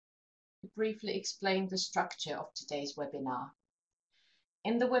to briefly explain the structure of today's webinar.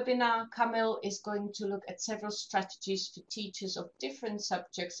 In the webinar, Camille is going to look at several strategies for teachers of different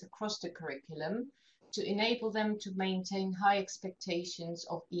subjects across the curriculum to enable them to maintain high expectations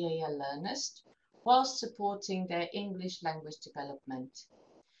of EAL learners whilst supporting their English language development.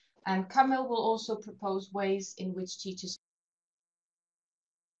 And Camille will also propose ways in which teachers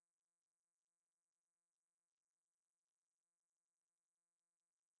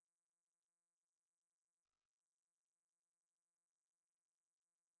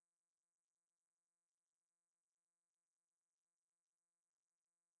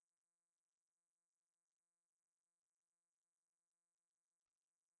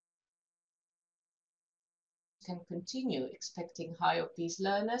can continue expecting high of these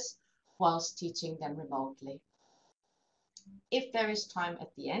learners whilst teaching them remotely. If there is time at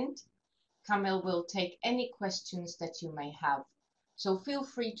the end, Camille will take any questions that you may have. So feel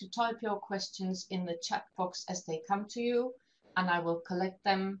free to type your questions in the chat box as they come to you, and I will collect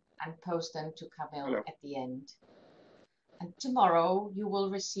them and post them to Camille at the end. And tomorrow you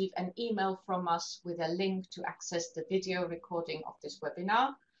will receive an email from us with a link to access the video recording of this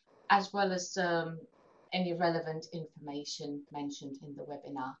webinar, as well as any relevant information mentioned in the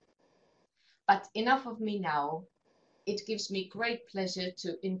webinar. But enough of me now. It gives me great pleasure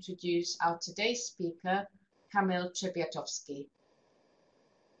to introduce our today's speaker, Camille Trzebiatowski.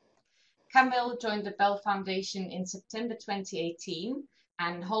 Camille joined the Bell Foundation in September 2018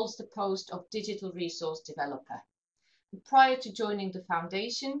 and holds the post of Digital Resource Developer. Prior to joining the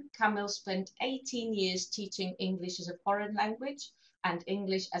foundation, Camille spent 18 years teaching English as a foreign language and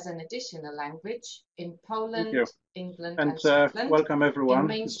English as an additional language in Poland, England, and Scotland. Welcome everyone.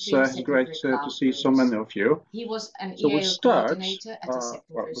 It's great to see so many of you. He was an so EAL coordinator at a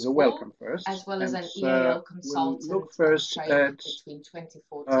secondary school, welcome first, as well as an EAL consultant. We'll look first at between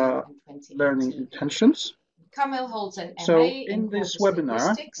 2014 and 2018. learning intentions. Camille holds an MA so in this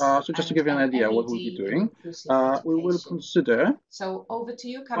webinar, so just to give you an idea what we'll be doing, we will consider so over to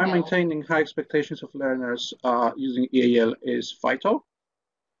you, why maintaining high expectations of learners using EAL is vital,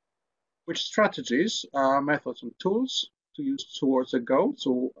 which strategies, methods and tools to use towards a goal.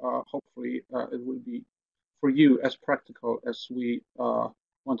 So hopefully it will be for you as practical as we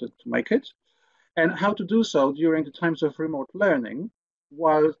wanted to make it, and how to do so during the times of remote learning,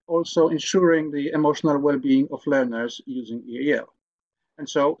 while also ensuring the emotional well-being of learners using EAL. And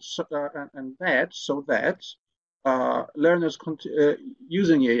so that learners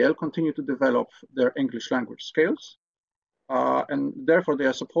using EAL continue to develop their English language skills, and therefore they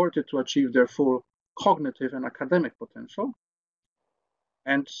are supported to achieve their full cognitive and academic potential.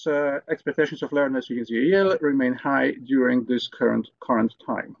 And expectations of learners using EAL remain high during this current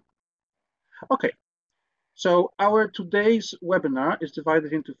time. Okay. So our today's webinar is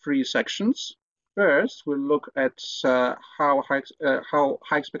divided into 3 sections. First, we'll look at how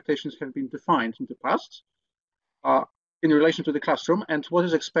high expectations have been defined in the past in relation to the classroom and what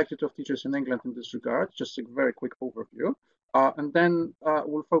is expected of teachers in England in this regard, just a very quick overview. And then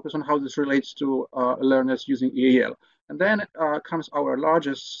we'll focus on how this relates to learners using EAL. And then comes our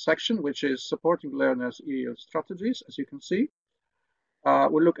largest section, which is supporting learners' EAL strategies, as you can see.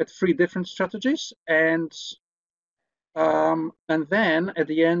 We'll look at 3 different strategies, and then at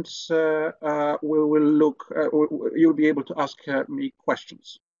the end we will look. You'll be able to ask me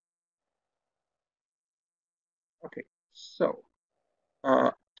questions. Okay, so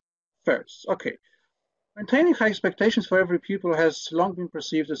first, okay, maintaining high expectations for every pupil has long been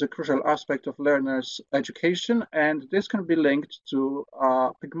perceived as a crucial aspect of learners' education, and this can be linked to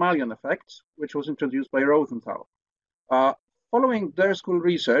Pygmalion effect, which was introduced by Rosenthal. Following their school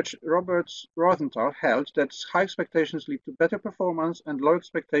research, Robert Rosenthal held that high expectations lead to better performance and low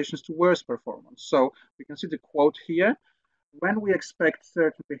expectations to worse performance. So we can see the quote here. When we expect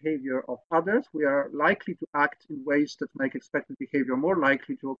certain behavior of others, we are likely to act in ways that make expected behavior more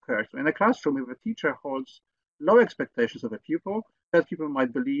likely to occur. So in a classroom, if a teacher holds low expectations of a pupil, that pupil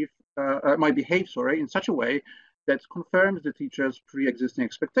might behave in such a way that confirms the teacher's pre-existing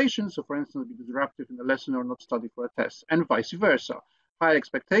expectations. So for instance, be disruptive in a lesson or not study for a test, and vice versa. High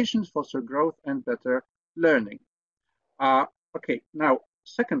expectations foster growth and better learning. Okay, now,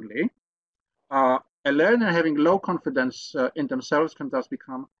 secondly, a learner having low confidence in themselves can thus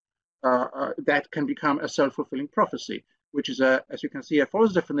become, a self-fulfilling prophecy, which is, as you can see, a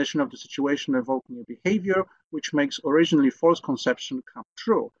false definition of the situation evoking a behavior, which makes originally false conception come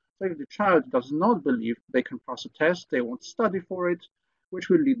true. So if the child does not believe they can pass a test, they won't study for it, which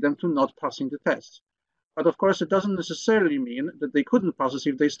will lead them to not passing the test. But of course, it doesn't necessarily mean that they couldn't pass it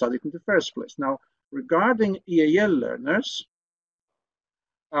if they studied in the first place. Now, regarding EAL learners,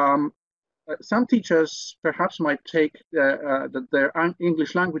 some teachers perhaps might take that their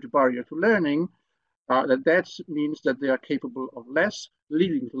English language barrier to learning, that means that they are capable of less,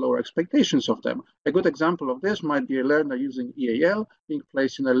 leading to lower expectations of them. A good example of this might be a learner using EAL being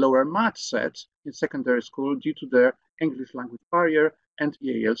placed in a lower math set in secondary school due to their English language barrier and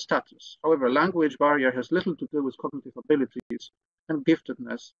EAL status. However, language barrier has little to do with cognitive abilities and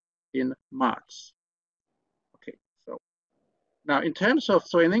giftedness in maths. Okay, so now in terms of,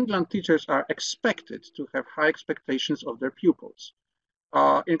 so in England, teachers are expected to have high expectations of their pupils.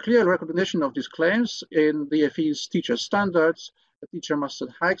 In clear recognition of these claims, in the FE's teacher standards, a teacher must set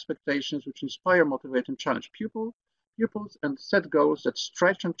high expectations which inspire, motivate, and challenge pupils, and set goals that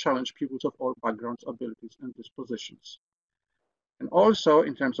stretch and challenge pupils of all backgrounds, abilities, and dispositions. And also,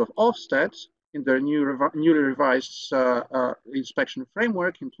 in terms of Ofsted, in their newly revised inspection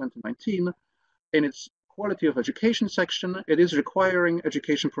framework in 2019, in its quality of education section, it is requiring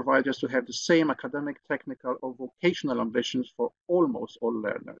education providers to have the same academic, technical, or vocational ambitions for almost all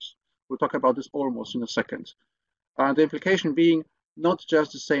learners. We'll talk about this almost in a second. The implication being not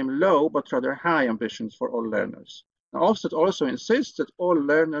just the same low, but rather high ambitions for all learners. Now, Ofsted also insists that all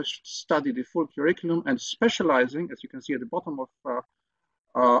learners should study the full curriculum, and specializing, as you can see at the bottom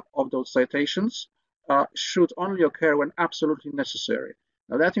of those citations, should only occur when absolutely necessary.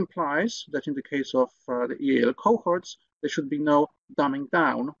 Now, that implies that in the case of the EAL cohorts, there should be no dumbing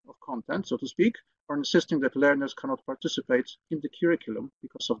down of content, so to speak, or insisting that learners cannot participate in the curriculum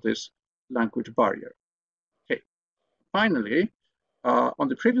because of this language barrier. Okay. Finally, on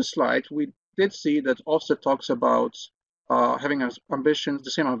the previous slide, we did see that Ofsted talks about having ambitions,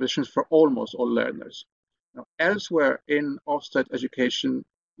 the same ambitions for almost all learners. Now, elsewhere in Ofsted education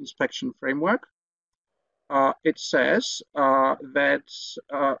inspection framework, it says that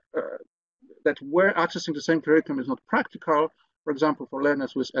where accessing the same curriculum is not practical, for example, for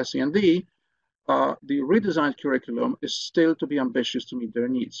learners with SEND, the redesigned curriculum is still to be ambitious to meet their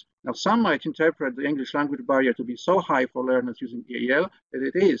needs. Now, some might interpret the English language barrier to be so high for learners using EAL that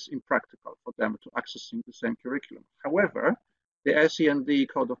it is impractical for them to accessing the same curriculum. However, the SEND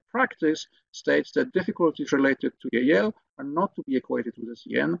Code of Practice states that difficulties related to EAL are not to be equated with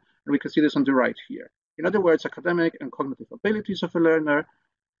SEN, and we can see this on the right here. In other words, academic and cognitive abilities of a learner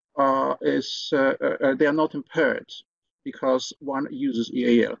they are not impaired because one uses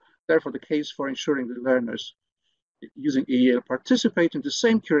EAL. Therefore, the case for ensuring that learners using EAL participate in the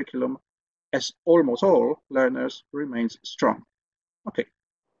same curriculum as almost all learners remains strong. Okay,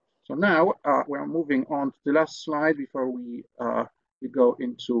 so now we're moving on to the last slide before we go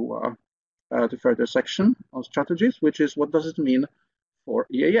into the further section on strategies, which is what does it mean for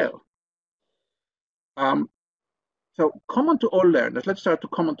EAL? So common to all learners, let's start to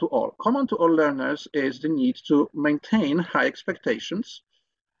common to all. Common to all learners is the need to maintain high expectations,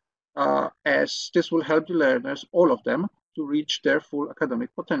 as this will help the learners, all of them, to reach their full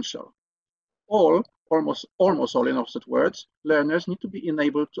academic potential. Almost all in Ofsted words, learners need to be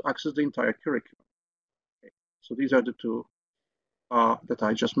enabled to access the entire curriculum. Okay. So these are the two that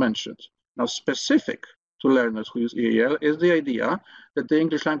I just mentioned. Now, specific to learners who use EAL is the idea that the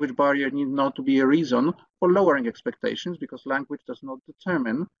English language barrier need not to be a reason for lowering expectations, because language does not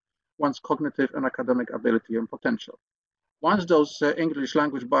determine one's cognitive and academic ability and potential. Once those English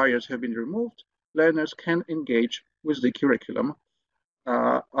language barriers have been removed, learners can engage with the curriculum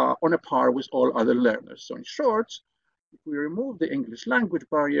on a par with all other learners. So in short, if we remove the English language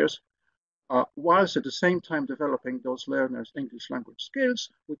barriers, whilst at the same time developing those learners' English language skills,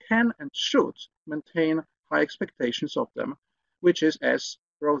 we can and should maintain high expectations of them, which is, as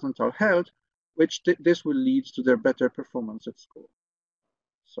Rosenthal held, which this will lead to their better performance at school.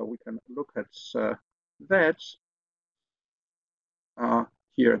 So we can look at that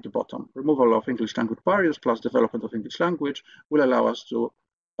here at the bottom. Removal of English language barriers plus development of English language will allow us to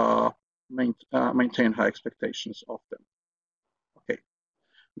maintain high expectations of them. Okay.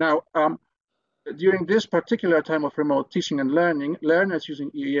 Now, during this particular time of remote teaching and learning, learners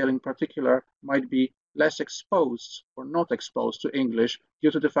using EAL in particular might be less exposed or not exposed to English due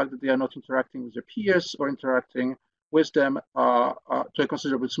to the fact that they are not interacting with their peers or interacting with them to a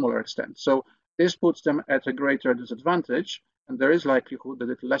considerably smaller extent. So this puts them at a greater disadvantage, and there is likelihood that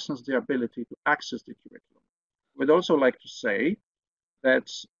it lessens their ability to access the curriculum. We'd also like to say that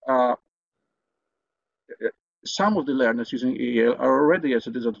some of the learners using EAL are already at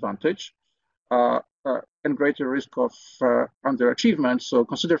a disadvantage and greater risk of underachievement. So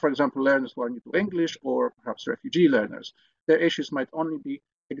consider, for example, learners who are new to English or perhaps refugee learners. Their issues might only be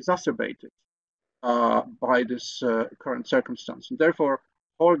exacerbated by this current circumstance. And therefore,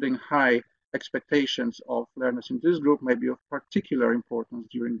 holding high expectations of learners in this group may be of particular importance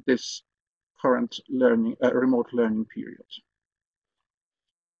during this current learning, remote learning period.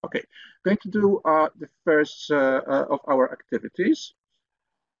 Okay, going to do the first of our activities.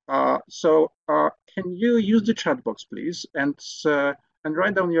 Can you use the chat box, please, and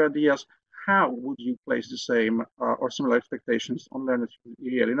write down your ideas. How would you place the same or similar expectations on learners with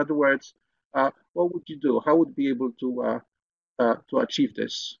EAL? In other words, what would you do? How would you be able to achieve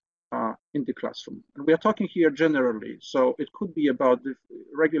this in the classroom? And we are talking here generally, so it could be about the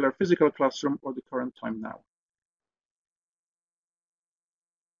regular physical classroom or the current time now.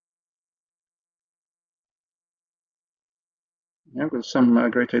 Yeah, with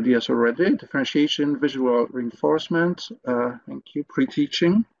some great ideas already. Differentiation, visual reinforcement. Thank you.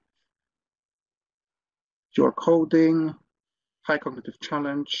 Pre-teaching. Your coding. High cognitive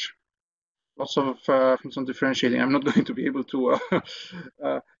challenge. Lots of things on differentiating. I'm not going to be able to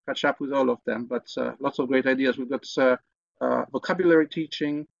catch up with all of them, but lots of great ideas. We've got vocabulary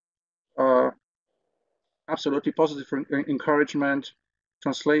teaching. Absolutely positive encouragement.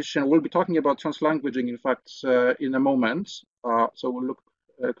 Translation. We'll be talking about translanguaging, in fact, in a moment. So we'll look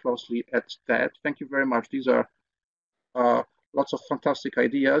closely at that. Thank you very much. These are lots of fantastic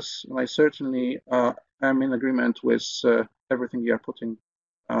ideas, and I certainly am in agreement with everything you are putting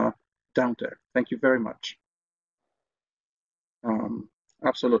down there. Thank you very much.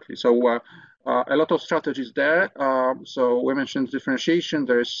 Absolutely. So a lot of strategies there. So we mentioned differentiation.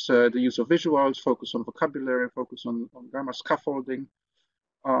 There's the use of visuals, focus on vocabulary, focus on grammar scaffolding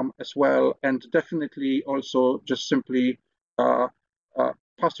as well, and definitely also just simply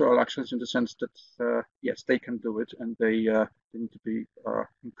pastoral actions in the sense that yes, they can do it, and they need to be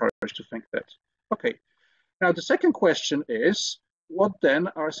encouraged to think that. Okay. Now the second question is, what then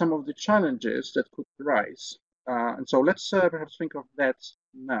are some of the challenges that could arise? And so let's perhaps think of that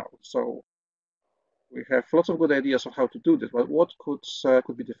now. So we have lots of good ideas of how to do this, but what could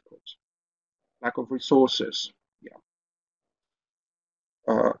be difficult? Lack of resources, yeah.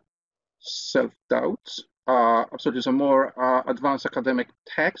 Self-doubt. Absolutely, some more advanced academic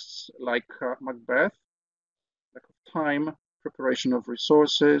texts like Macbeth. Lack of time, preparation of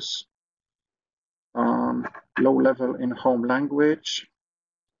resources, low level in home language.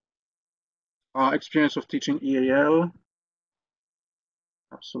 Experience of teaching EAL.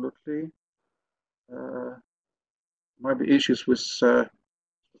 Absolutely. Might be issues with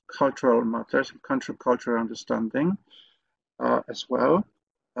cultural matters, cultural understanding as well.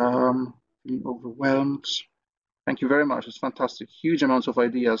 Being overwhelmed. Thank you very much. It's fantastic. Huge amounts of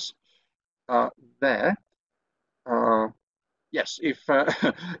ideas there. Yes, if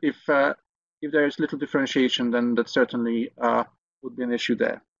there is little differentiation, then that certainly would be an issue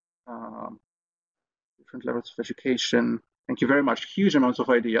there. Different levels of education. Thank you very much. Huge amounts of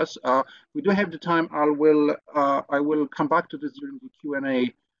ideas. We do have the time. I will come back to this during the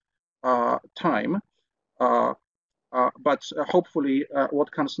Q&A time. But hopefully,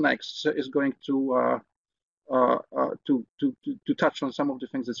 what comes next is going to touch on some of the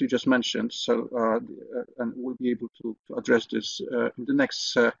things that you just mentioned. So, and we'll be able to address this in the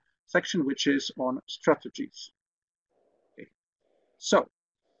next section, which is on strategies. Okay. So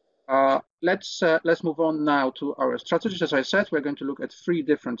let's move on now to our strategies. As I said, we're going to look at 3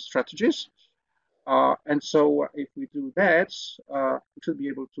 different strategies. And so if we do that, we should be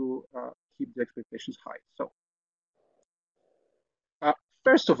able to keep the expectations high. So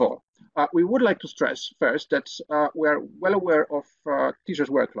first of all, we would like to stress first that we are well aware of teachers'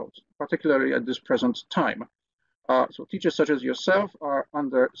 workload, particularly at this present time. So teachers such as yourself are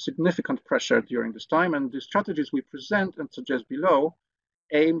under significant pressure during this time, and the strategies we present and suggest below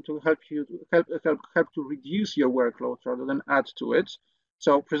aim to help to reduce your workload rather than add to it.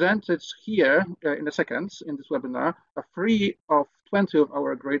 So presented here in a second in this webinar are 3 of 20 of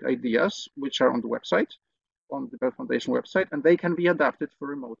our great ideas, which are on the website, on the Bell Foundation website, and they can be adapted for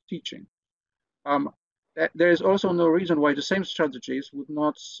remote teaching. There is also no reason why the same strategies would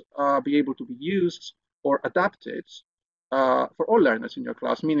not be able to be used or adapted for all learners in your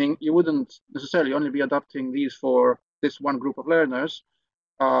class, meaning you wouldn't necessarily only be adapting these for this one group of learners,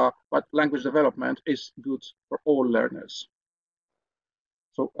 but language development is good for all learners.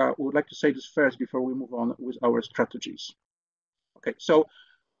 So we would like to say this first before we move on with our strategies. Okay, so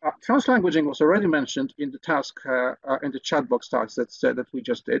translanguaging was already mentioned in the task, in the chat box task that we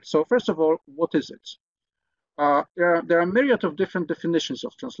just did. So first of all, what is it? There are a myriad of different definitions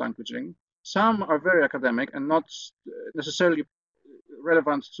of translanguaging. Some are very academic and not necessarily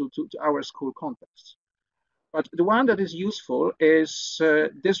relevant to our school context. But the one that is useful is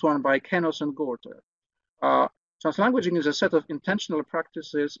this one by Kenos and Gorter. Translanguaging is a set of intentional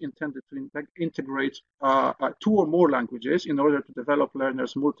practices intended to integrate 2 or more languages in order to develop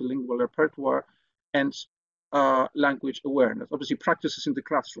learners' multilingual repertoire and language awareness. Obviously, practices in the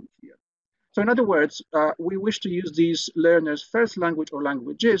classroom here. So in other words, we wish to use these learners' first language or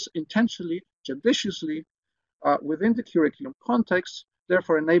languages intentionally, judiciously, within the curriculum context,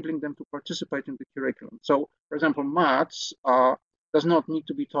 therefore enabling them to participate in the curriculum. So, for example, maths does not need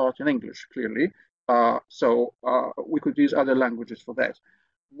to be taught in English, clearly. So we could use other languages for that,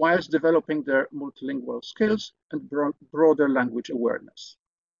 whilst developing their multilingual skills and broader language awareness.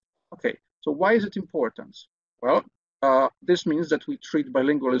 Okay, so why is it important? Well, this means that we treat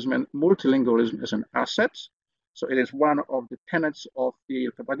bilingualism and multilingualism as an asset. So it is one of the tenets of the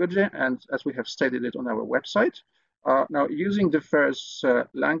EAL pedagogy, and as we have stated it on our website. Now, using the first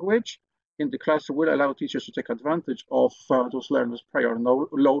language in the classroom will allow teachers to take advantage of those learners' prior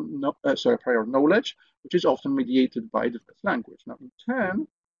knowledge, which is often mediated by the first language. Now, in turn,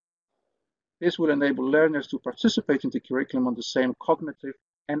 this will enable learners to participate in the curriculum on the same cognitive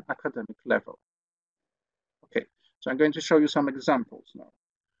and academic level. Okay, so I'm going to show you some examples now.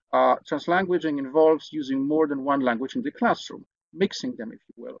 Translanguaging involves using more than one language in the classroom, mixing them, if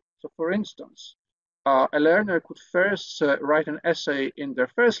you will. So for instance, a learner could first write an essay in their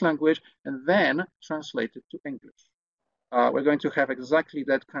first language and then translate it to English. We're going to have exactly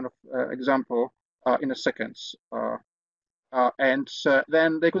that kind of example in a second. And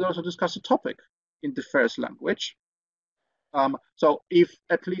then they could also discuss a topic in the first language. So if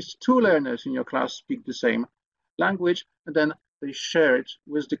at least 2 learners in your class speak the same language, and then they share it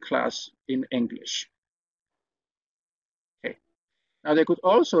with the class in English. Okay. Now they could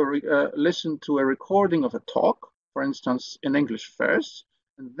also listen to a recording of a talk, for instance, in English first,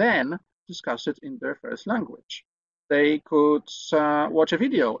 and then discuss it in their first language. They could watch a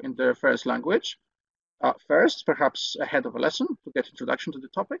video in their first language first, perhaps ahead of a lesson to get introduction to the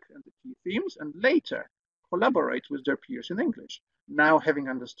topic and the key themes, and later collaborate with their peers in English, now having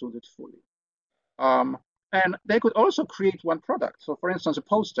understood it fully. And they could also create one product. So for instance, a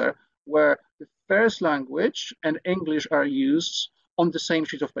poster where the first language and English are used on the same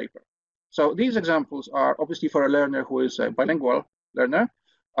sheet of paper. So these examples are obviously for a learner who is a bilingual learner.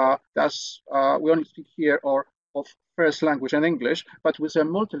 Thus, we only speak here of first language and English, but with a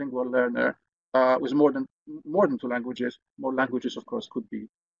multilingual learner with more than 2 languages, more languages, of course, could be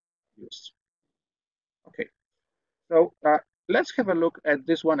used. Okay, so let's have a look at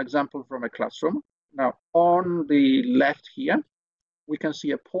this one example from a classroom. Now, on the left here, we can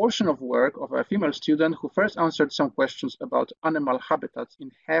see a portion of work of a female student who first answered some questions about animal habitats in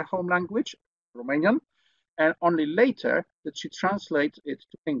her home language, Romanian, and only later did she translate it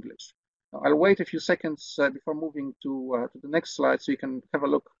to English. Now, I'll wait a few seconds before moving to the next slide so you can have a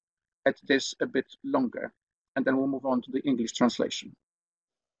look at this a bit longer, and then we'll move on to the English translation.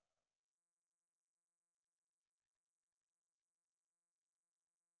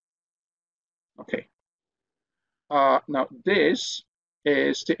 Okay. Now, this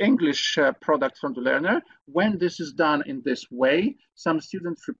is the English product from the learner. When this is done in this way, some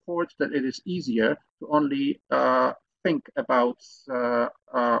students report that it is easier to only think about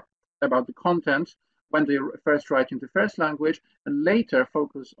the content when they first write in the first language and later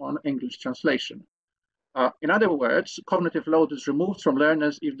focus on English translation. In other words, cognitive load is removed from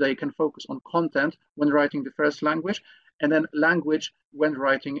learners if they can focus on content when writing the first language and then language when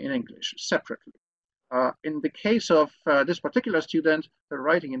writing in English separately. In the case of this particular student, her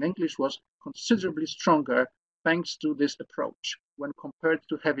writing in English was considerably stronger thanks to this approach when compared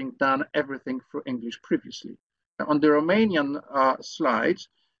to having done everything through English previously. Now, on the Romanian slides,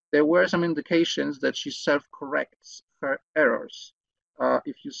 there were some indications that she self-corrects her errors.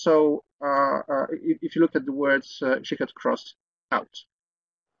 If you looked at the words she had crossed out.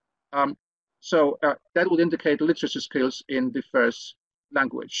 So that would indicate literacy skills in the first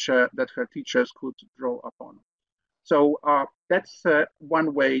language that her teachers could draw upon. So that's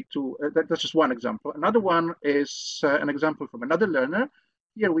one way to, that's just one example. Another one is an example from another learner.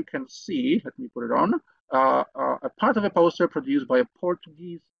 Here we can see, let me put it on, a part of a poster produced by a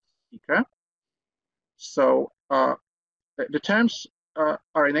Portuguese speaker. So the terms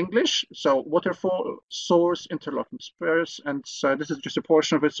are in English, so waterfall, source, interlocking spurs, and so this is just a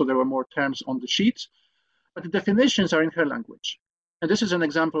portion of it, so there were more terms on the sheet, but the definitions are in her language. And this is an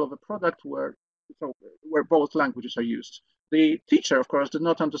example of a product where both languages are used. The teacher, of course, did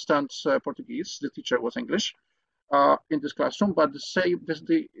not understand Portuguese. The teacher was English in this classroom, but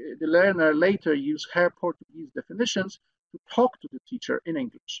the learner later used her Portuguese definitions to talk to the teacher in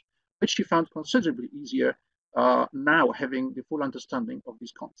English, which she found considerably easier now having the full understanding of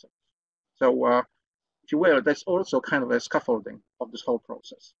these concepts. So if you will, that's also kind of a scaffolding of this whole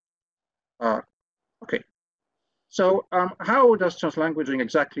process. Okay. So how does translanguaging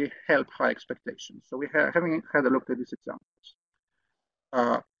exactly help high expectations? So we having had a look at these examples.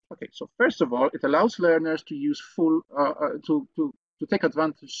 Okay, so first of all, it allows learners to use to take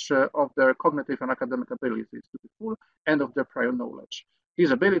advantage of their cognitive and academic abilities to the full and of their prior knowledge.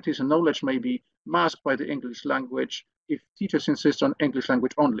 These abilities and knowledge may be masked by the English language if teachers insist on English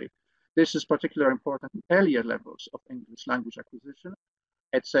language only. This is particularly important in earlier levels of English language acquisition,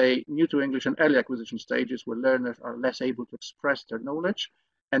 at say new to English and early acquisition stages where learners are less able to express their knowledge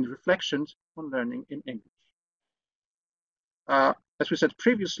and reflections on learning in English. As we said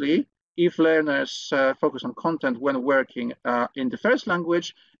previously, if learners focus on content when working in the first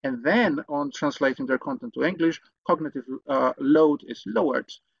language and then on translating their content to English, cognitive load is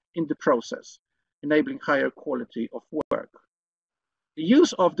lowered in the process, enabling higher quality of work. The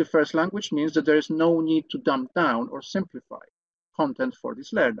use of the first language means that there is no need to dumb down or simplify content for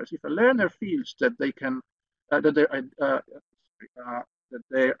these learners. If a learner feels that they can, that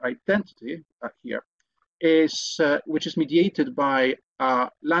their identity here is, which is mediated by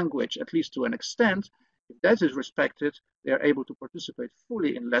language, at least to an extent, if that is respected, they are able to participate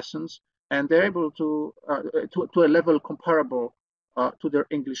fully in lessons, and they're able to a level comparable to their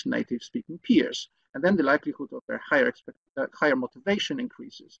English native speaking peers. And then the likelihood of their higher motivation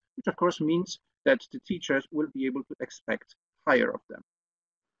increases, which of course means that the teachers will be able to expect higher of them.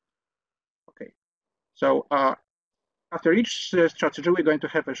 Okay, so after each strategy, we're going to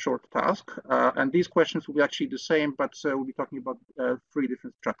have a short task, and these questions will be actually the same, but we'll be talking about 3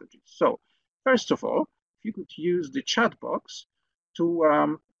 different strategies. So first of all, if you could use the chat box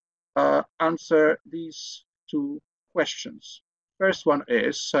to answer these 2 questions. First one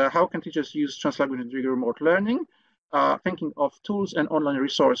is, how can teachers use translanguage during remote learning? Thinking of tools and online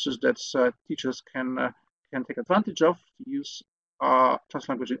resources that teachers can take advantage of to use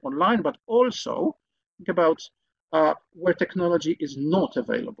translanguaging online, but also think about where technology is not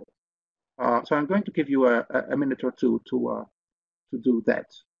available. So I'm going to give you a minute or 2 to do that.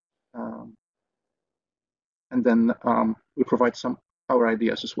 And then we'll provide some our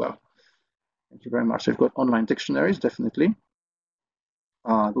ideas as well. Thank you very much. I've got online dictionaries, definitely.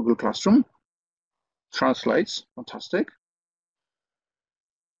 Google Classroom. Translates, fantastic.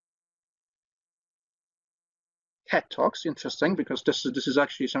 TED Talks, interesting, because this is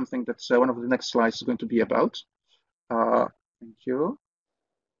actually something that one of the next slides is going to be about. Thank you.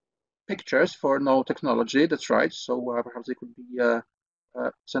 Pictures for no technology, that's right. So perhaps they could be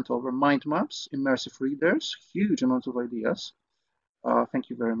sent over. Mind maps, immersive readers, huge amount of ideas.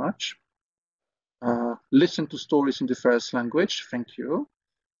 Thank you very much. Listen to stories in the first language, thank you.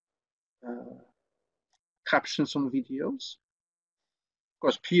 Captions on videos. Of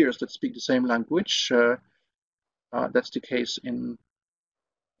course, peers that speak the same language. That's the case in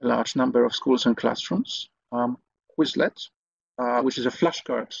a large number of schools and classrooms. Quizlet, which is a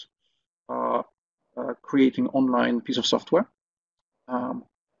flashcard creating online piece of software.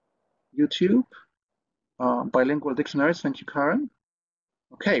 YouTube, bilingual dictionaries. Thank you, Karen.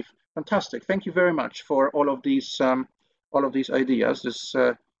 Okay, fantastic. Thank you very much for all of these ideas. There's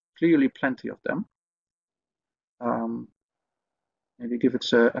clearly plenty of them. Maybe give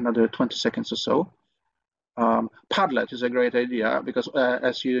it another 20 seconds or so. Padlet is a great idea because,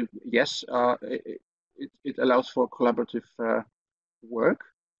 it allows for collaborative work.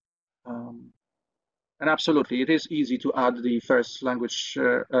 And absolutely, it is easy to add the first language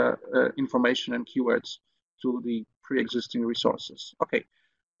information and keywords to the pre-existing resources. Okay,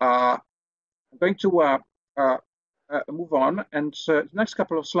 I'm going to move on, and the next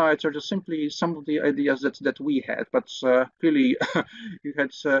couple of slides are just simply some of the ideas that we had, but clearly you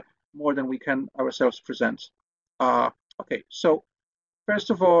had more than we can ourselves present. Okay, so first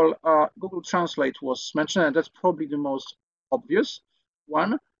of all, Google Translate was mentioned, and that's probably the most obvious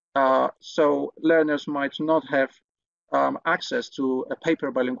one. So learners might not have access to a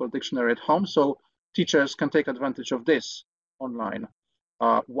paper bilingual dictionary at home, so teachers can take advantage of this online.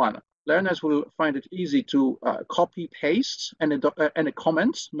 Learners will find it easy to copy, paste any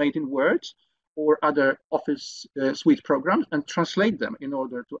comments made in Word or other Office suite programs and translate them in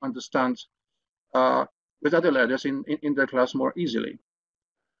order to understand with other learners in their class more easily.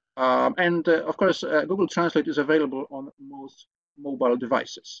 And of course, Google Translate is available on most mobile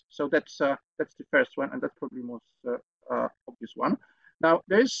devices. So that's the first one, and that's probably the most obvious one. Now,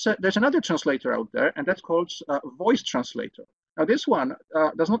 there's another translator out there, and that's called Voice Translator. Now, this one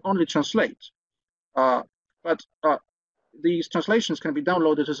does not only translate, but these translations can be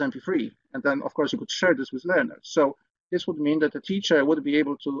downloaded as MP3, and then, of course, you could share this with learners. So this would mean that the teacher would be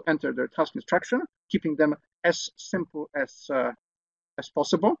able to enter their task instruction, keeping them as simple as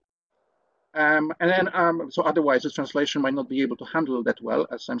possible. And then, so otherwise, the translation might not be able to handle that well,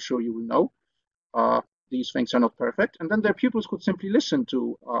 as I'm sure you will know. These things are not perfect. And then their pupils could simply listen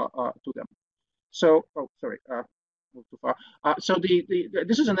to them. So, oh, sorry, moved too far. So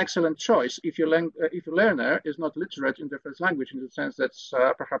this is an excellent choice if your learner is not literate in their first language, in the sense that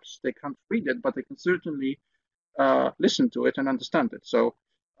perhaps they can't read it, but they can certainly listen to it and understand it. So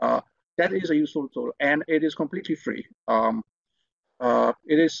that is a useful tool, and it is completely free.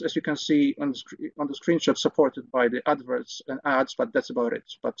 It is, as you can see on the screenshot, supported by the adverts and ads, but that's about it.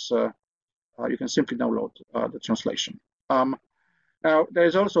 But you can simply download the translation. Now, there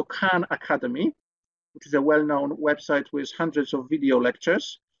is also Khan Academy, which is a well-known website with hundreds of video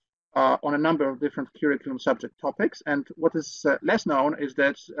lectures on a number of different curriculum subject topics. And what is less known is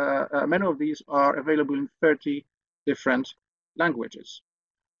that many of these are available in 30 different languages.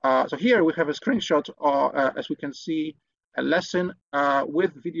 So here we have a screenshot, as we can see, a lesson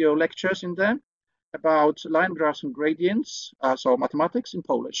with video lectures in there about line graphs and gradients, so mathematics in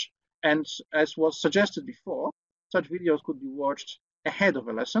Polish. And as was suggested before, such videos could be watched ahead of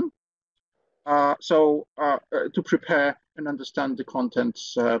a lesson, to prepare and understand the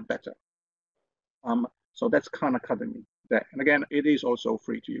contents better. So that's Khan Academy there. And again, it is also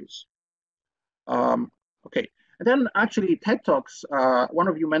free to use. Okay, and then actually TED Talks, one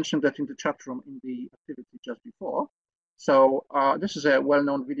of you mentioned that in the chat room in the activity just before. So this is a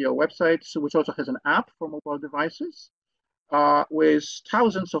well-known video website, which also has an app for mobile devices with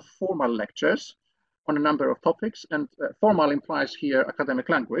thousands of formal lectures on a number of topics. And formal implies here academic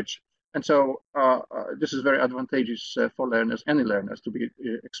language. And so this is very advantageous for learners, any learners, to be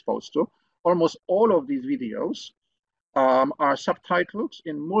exposed to. Almost all of these videos are subtitled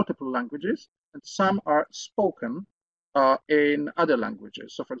in multiple languages, and some are spoken in other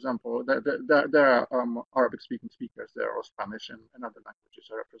languages. So, for example, there are Arabic-speaking speakers, there are Spanish and other languages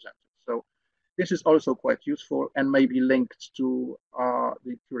are represented. So this is also quite useful and may be linked to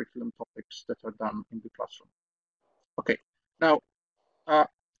the curriculum topics that are done in the classroom. Okay, now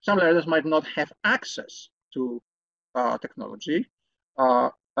some learners might not have access to technology,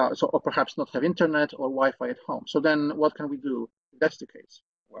 or perhaps not have internet or Wi-Fi at home. So then what can we do if that's the case?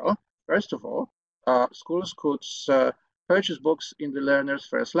 Well, first of all, schools could purchase books in the learner's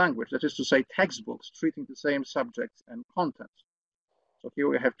first language, that is to say textbooks treating the same subjects and content. So here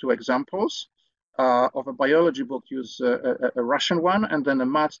we have two examples of a biology book, use a Russian one, and then a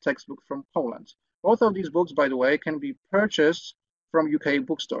math textbook from Poland. Both of these books, by the way, can be purchased from UK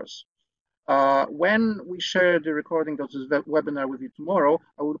bookstores. When we share the recording of this webinar with you tomorrow,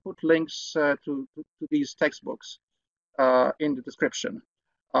 I will put links to these textbooks in the description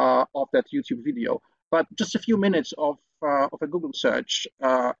of that YouTube video. But just a few minutes of a Google search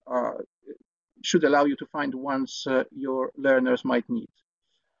should allow you to find ones your learners might need.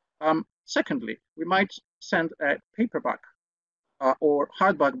 Secondly, we might send a paperback or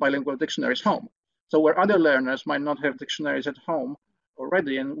hardback bilingual dictionaries home. So where other learners might not have dictionaries at home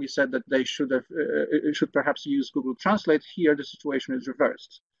already, and we said that they should perhaps use Google Translate, here the situation is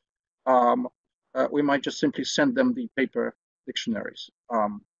reversed. We might just simply send them the paper dictionaries.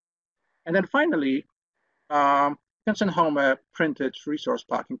 And then finally, you can send home a printed resource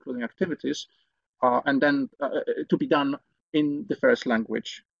pack, including activities, and then to be done in the first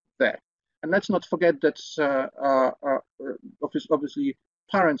language there. And let's not forget that obviously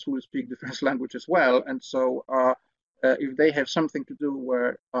parents will speak the first language as well, and so if they have something to do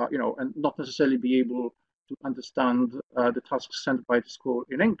where and not necessarily be able to understand the tasks sent by the school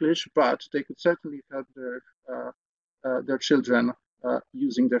in English, but they could certainly help their children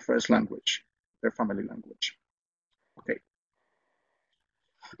using their first language, their family language. Okay.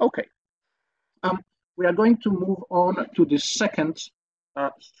 We are going to move on to the second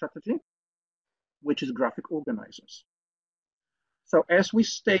strategy, which is graphic organizers. So as we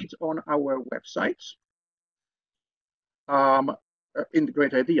state on our website, in the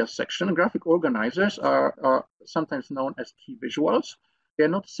Great Ideas section, graphic organizers are sometimes known as key visuals. They are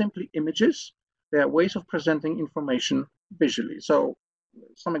not simply images, they are ways of presenting information visually. So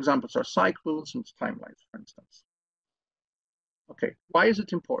some examples are cycles and timelines, for instance. Okay, why is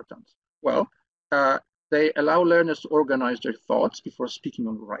it important? Well, they allow learners to organize their thoughts before speaking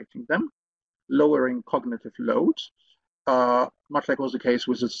or writing them, lowering cognitive load, much like was the case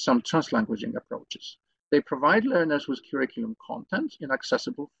with some translanguaging approaches. They provide learners with curriculum content in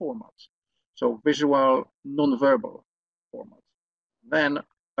accessible formats, so visual, non-verbal format. Then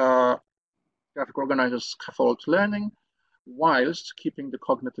graphic organizers scaffold learning whilst keeping the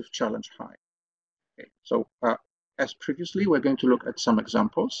cognitive challenge high. Okay, so as previously, we're going to look at some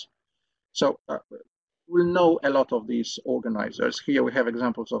examples. So we'll know a lot of these organizers. Here we have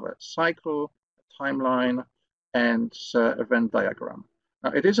examples of a cycle, a timeline, and event diagram.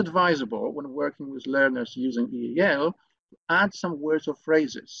 Now, it is advisable when working with learners using EAL to add some words or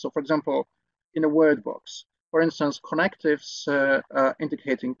phrases. So, for example, in a word box, for instance, connectives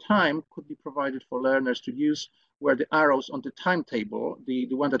indicating time could be provided for learners to use where the arrows on the timetable, the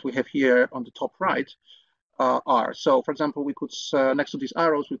one that we have here on the top right, are. So, for example, we could, next to these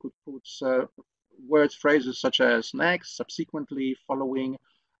arrows, we could put words, phrases such as next, subsequently, following,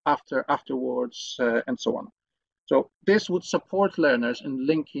 after, afterwards, and so on. So this would support learners in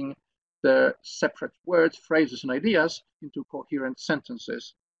linking the separate words, phrases, and ideas into coherent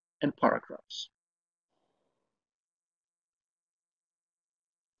sentences and paragraphs.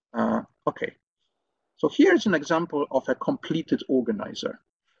 Okay, so here's an example of a completed organizer.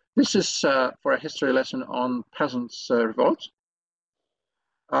 This is for a history lesson on peasants' revolt.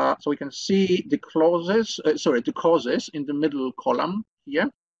 So we can see the clauses, the causes in the middle column here.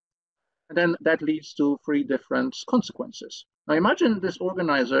 And then that leads to 3 different consequences. Now imagine this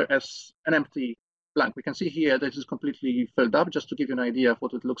organizer as an empty blank. We can see here that it is completely filled up, just to give you an idea of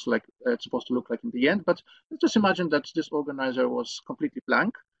what it looks like, it's supposed to look like in the end. But let's just imagine that this organizer was completely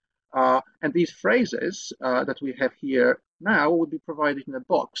blank. And these phrases that we have here now would be provided in a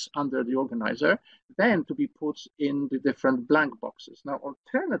box under the organizer, then to be put in the different blank boxes. Now,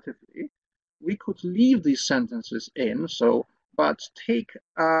 alternatively, we could leave these sentences in, but take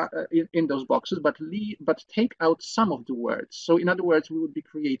in those boxes, but take out some of the words. So in other words, we would be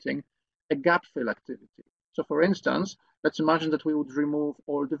creating a gap fill activity. So for instance, let's imagine that we would remove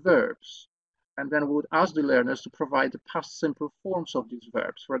all the verbs, and then we would ask the learners to provide the past simple forms of these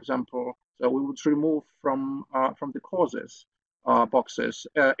verbs. For example, so we would remove from the causes boxes,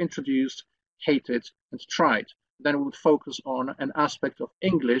 introduced, hated, and tried. Then we would focus on an aspect of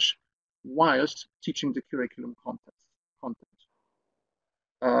English whilst teaching the curriculum content.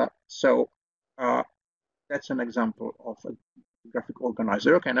 So that's an example of a graphic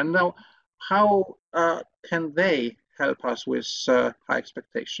organizer. Okay, and now how can they help us with high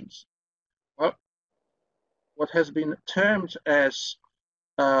expectations? Well, what has been termed as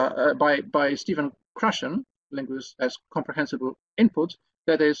by Stephen Krashen, linguist, as comprehensible input,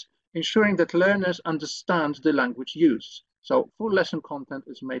 that is, ensuring that learners understand the language used. So full lesson content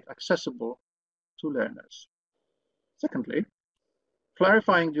is made accessible to learners. Secondly,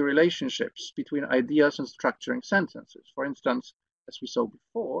 clarifying the relationships between ideas and structuring sentences. For instance, as we saw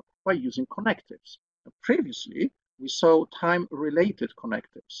before, by using connectives. Previously, we saw time-related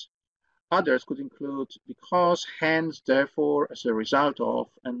connectives. Others could include because, hence, therefore, as a result of,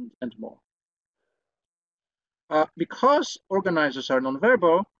 and more. Because organizers are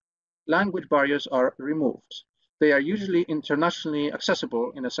nonverbal, language barriers are removed. They are usually internationally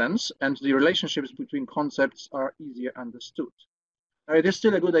accessible in a sense, and the relationships between concepts are easier understood. It is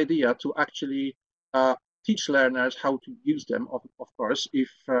still a good idea to actually teach learners how to use them, of course, if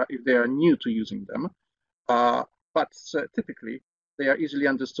they are new to using them. But typically, they are easily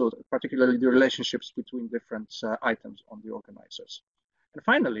understood, particularly the relationships between different items on the organizers. And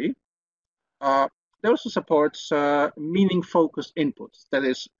finally, they also support meaning-focused input, that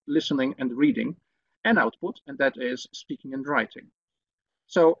is listening and reading, and output, and that is speaking and writing.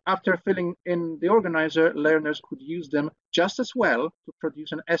 So after filling in the organizer, learners could use them just as well to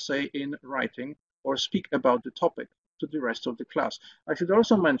produce an essay in writing or speak about the topic to the rest of the class. I should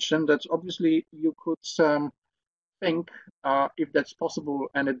also mention that obviously you could think if that's possible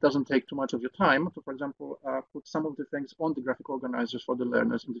and it doesn't take too much of your time to, for example, put some of the things on the graphic organizers for the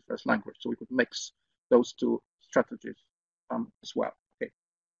learners in the first language. So we could mix those 2 strategies as well. Okay,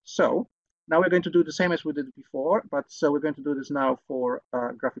 so now we're going to do the same as we did before, but we're going to do this now for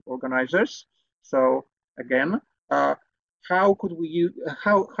graphic organizers. So again, how could we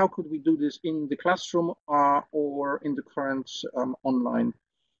do this in the classroom or in the current online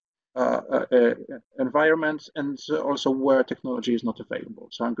environment, and also where technology is not available?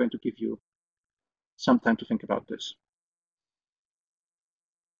 So I'm going to give you some time to think about this.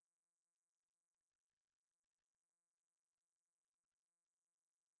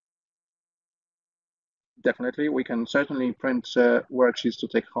 Definitely, we can certainly print worksheets to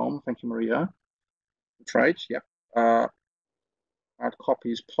take home. Thank you, Maria. That's right, yeah. Add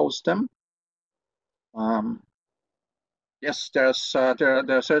copies, post them. Yes, there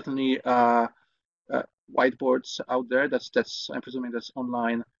are certainly whiteboards out there. I'm presuming that's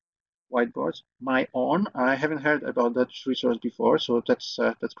online whiteboards. My own, I haven't heard about that resource before, so that's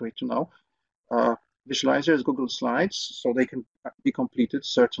great to know. Visualizers, Google Slides, so they can be completed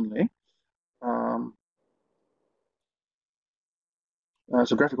certainly.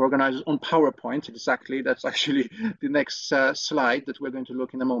 So graphic organizers on PowerPoint, exactly. That's actually the next slide that we're going to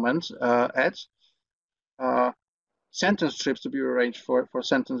look in a moment at. Sentence strips to be arranged for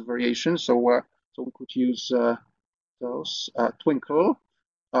sentence variations. So we could use those. Twinkle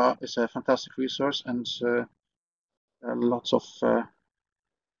is a fantastic resource, and lots of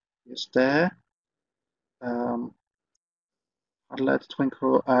is there. Let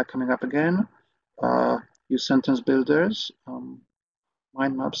Twinkle coming up again. Use sentence builders.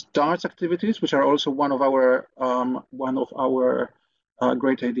 Mind maps, darts activities, which are also one of our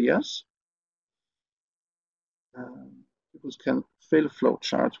great ideas. People can fill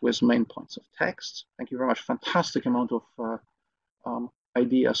flowcharts with main points of text. Thank you very much. Fantastic amount of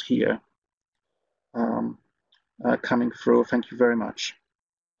ideas here coming through. Thank you very much.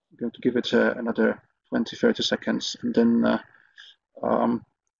 I'm going to give it another 20-30 seconds, and then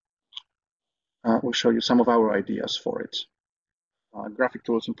we'll show you some of our ideas for it. Graphic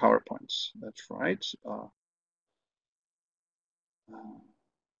tools and PowerPoints, that's right.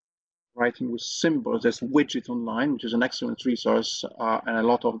 Writing with symbols, there's Widget Online, which is an excellent resource, and a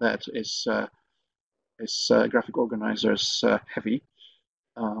lot of that is graphic organizers heavy.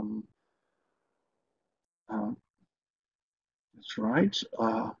 That's right.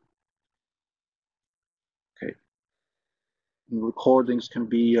 Okay. And recordings can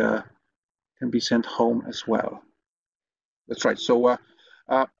be sent home as well. That's right. So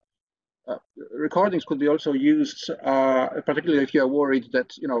recordings could be also used, particularly if you are worried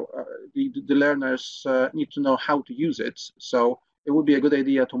that the learners need to know how to use it. So it would be a good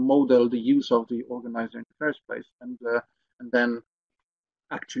idea to model the use of the organizer in the first place, and then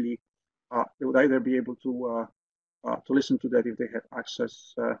actually they would either be able to listen to that if they have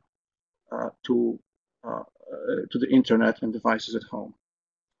access to the internet and devices at home.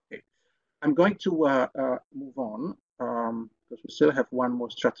 Okay. I'm going to move on because we still have one more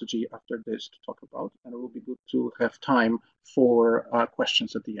strategy after this to talk about, and it will be good to have time for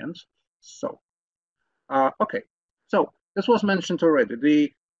questions at the end. So, okay. So this was mentioned already.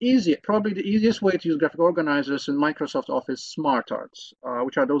 Probably the easiest way to use graphic organizers in Microsoft Office Smart Arts,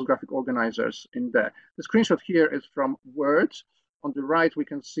 which are those graphic organizers in there. The screenshot here is from Word. On the right, we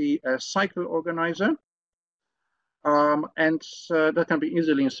can see a cycle organizer. And that can be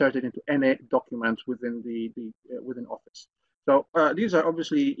easily inserted into any document within within Office. So these are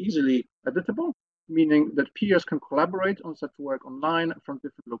obviously easily editable, meaning that peers can collaborate on such work online from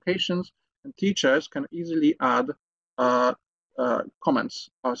different locations, and teachers can easily add comments.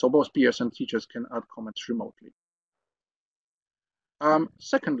 So both peers and teachers can add comments remotely.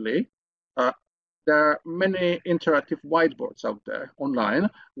 Secondly, there are many interactive whiteboards out there online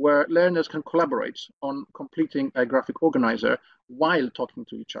where learners can collaborate on completing a graphic organizer while talking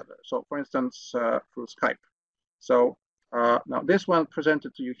to each other. So for instance, through Skype. So now this one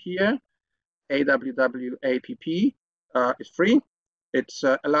presented to you here, AWWAPP, is free. It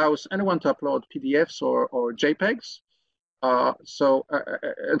allows anyone to upload PDFs or JPEGs. And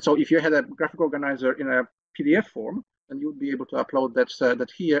so if you had a graphic organizer in a PDF form, then you would be able to upload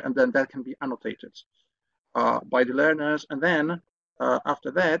that here, and then that can be annotated by the learners, and then after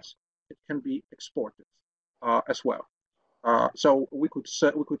that it can be exported as well. So we could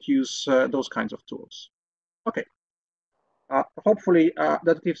use those kinds of tools. Okay. Hopefully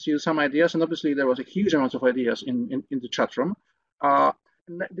that gives you some ideas, and obviously there was a huge amount of ideas in the chat room.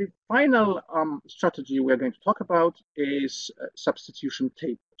 The final strategy we're going to talk about is substitution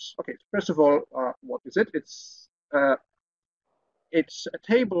tables. Okay, first of all, what is it? It's a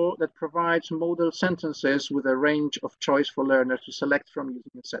table that provides modal sentences with a range of choice for learners to select from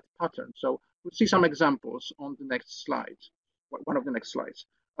using a set pattern. So we'll see some examples on the next slide, one of the next slides.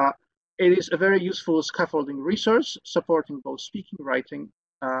 It is a very useful scaffolding resource supporting both speaking, writing,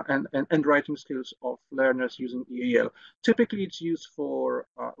 and writing skills of learners using EAL. Typically, it's used for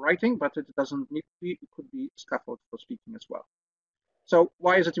writing, but it doesn't need to be. It could be scaffolded for speaking as well. So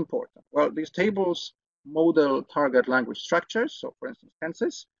why is it important? Well, these tables model target language structures. So for instance,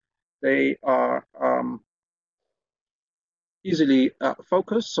 tenses, they are easily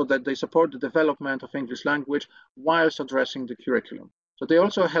focused so that they support the development of English language whilst addressing the curriculum. So they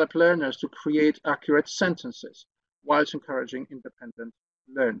also help learners to create accurate sentences whilst encouraging independent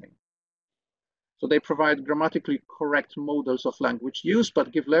learning. So they provide grammatically correct models of language use,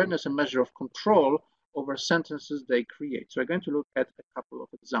 but give learners a measure of control over sentences they create. So we're going to look at a couple of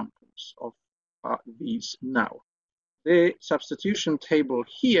examples of these now. The substitution table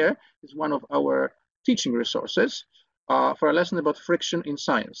here is one of our teaching resources for a lesson about friction in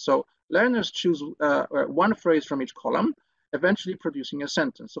science. So learners choose one phrase from each column, eventually producing a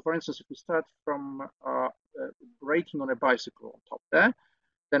sentence. So for instance, if we start from braking on a bicycle on top there,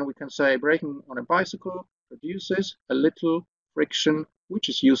 then we can say braking on a bicycle produces a little friction, which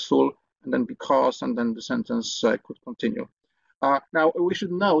is useful, and then because, and then the sentence could continue. Now, we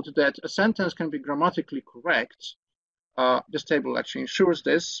should note that a sentence can be grammatically correct. This table actually ensures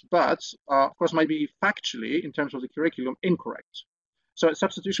this, but of course might be factually, in terms of the curriculum, incorrect. So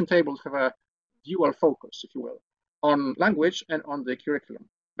substitution tables have a dual focus, if you will, on language and on the curriculum,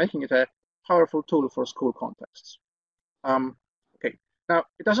 making it a powerful tool for school contexts. Okay, now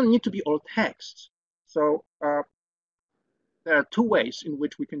it doesn't need to be all text. So there are two ways in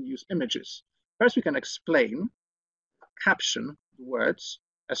which we can use images. First, we can explain, caption the words,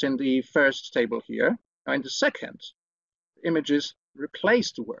 as in the first table here. Now, in the second, the images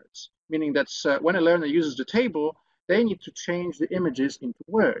replace the words, meaning that when a learner uses the table, they need to change the images into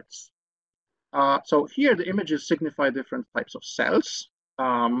words. So here, the images signify different types of cells.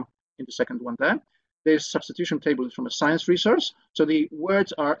 In the second one there, this substitution table is from a science resource, so the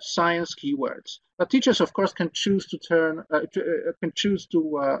words are science keywords. But teachers, of course, can choose to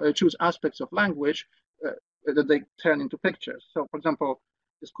choose aspects of language that they turn into pictures. So, for example,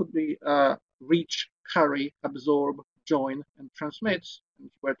 this could be reach, carry, absorb, join, and transmit. And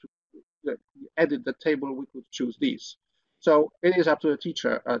if we were to edit the table, we could choose these. So it is up to the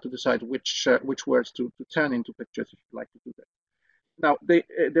teacher to decide which words to turn into pictures if you'd like to do that. Now,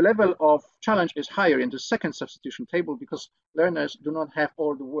 the level of challenge is higher in the second substitution table because learners do not have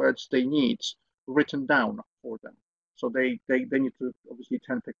all the words they need written down for them. So they need to obviously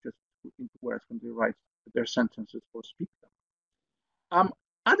turn pictures into words when they write their sentences or speak them.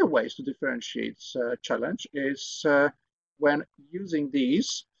 Other ways to differentiate challenge is when using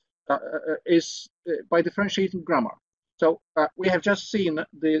these is by differentiating grammar. So we have just seen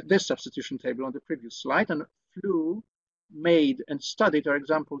this substitution table on the previous slide, and flew, made, and studied are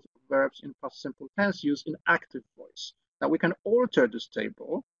examples of verbs in past simple tense used in active voice. Now we can alter this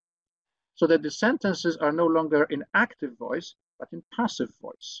table so that the sentences are no longer in active voice, but in passive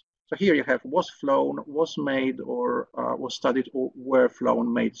voice. So here you have was flown, was made, or was studied, or were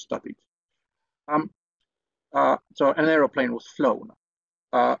flown, made, studied. So an aeroplane was flown.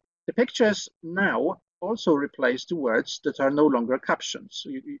 The pictures now also replace the words that are no longer captions.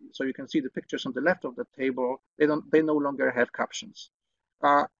 So you can see the pictures on the left of the table, they no longer have captions.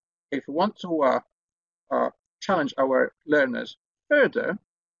 If we want to challenge our learners further,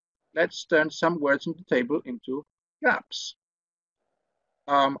 let's turn some words in the table into gaps.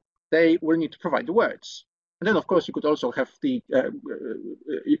 They will need to provide the words. And then, of course, you could also have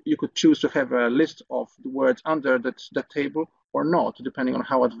you could choose to have a list of the words under that table or not, depending on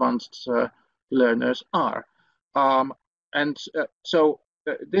how advanced the learners are. So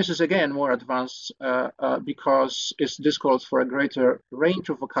this is, again, more advanced because this calls for a greater range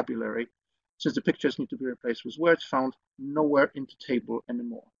of vocabulary, since the pictures need to be replaced with words found nowhere in the table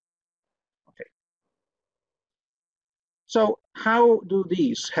anymore. Okay. So how do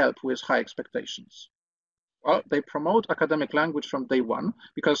these help with high expectations? Well, they promote academic language from day one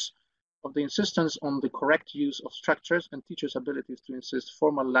because of the insistence on the correct use of structures and teachers' abilities to insist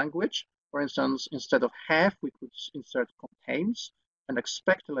formal language. For instance, instead of have, we could insert contains and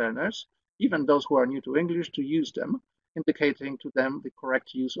expect learners, even those who are new to English, to use them, indicating to them the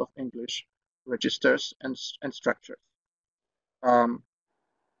correct use of English registers and structures.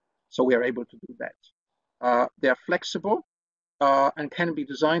 So we are able to do that. They are flexible and can be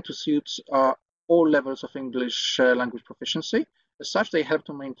designed to suit all levels of English language proficiency. As such, they help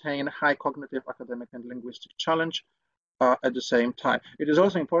to maintain high cognitive, academic, and linguistic challenge at the same time. It is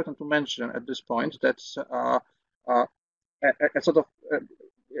also important to mention at this point that a sort of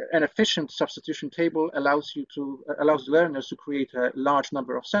an efficient substitution table allows learners to create a large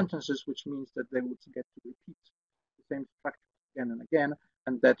number of sentences, which means that they would get to repeat the same structure again and again,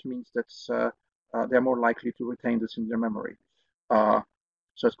 and that means that they're more likely to retain this in their memory.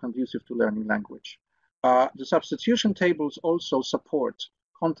 So it's conducive to learning language. The substitution tables also support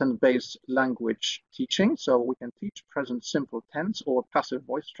content-based language teaching, so we can teach present simple tense or passive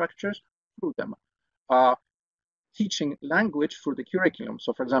voice structures through them. Teaching language through the curriculum,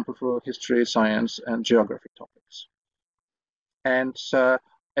 so for example, through history, science, and geography topics. And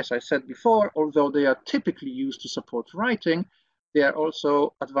as I said before, although they are typically used to support writing, they are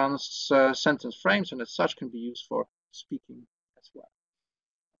also advanced sentence frames, and as such can be used for speaking as well.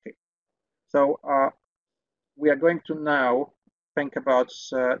 Okay, so we are going to now think about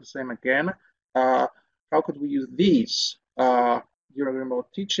the same again. How could we use these during remote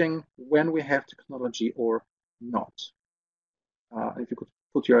teaching when we have technology or not? If you could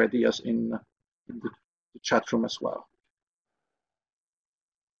put your ideas in the chat room as well.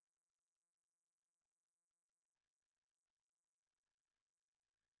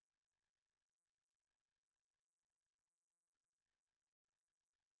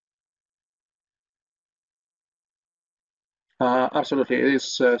 Absolutely, it is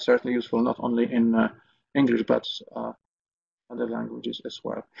certainly useful not only in English but other languages as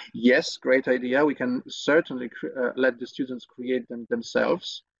well. Yes, great idea. We can certainly let the students create them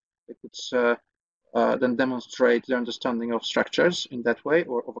themselves. They could then demonstrate their understanding of structures in that way,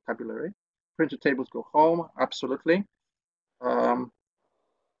 or vocabulary. Printed tables go home, absolutely. Upload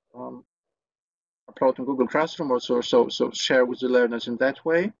on Google Classroom also, so share with the learners in that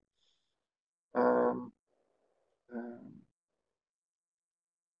way.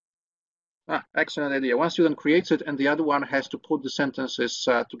 Excellent idea. One student creates it and the other one has to put the sentences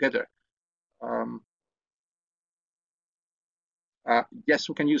together. Yes,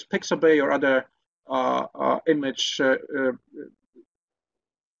 we can use Pixabay or other image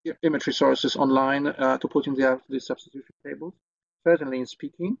resources online to put in the substitution tables. Certainly in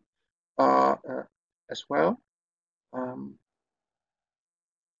speaking as well.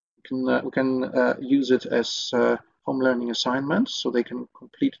 We can use it as home learning assignments, so they can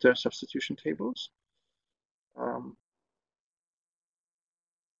complete their substitution tables.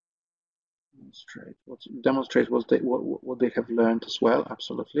 Demonstrate what they have learned as well.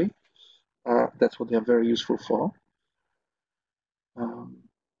 Absolutely, that's what they are very useful for.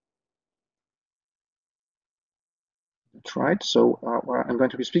 That's right. So I'm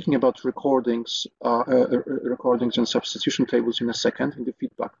going to be speaking about recordings and substitution tables in a second in the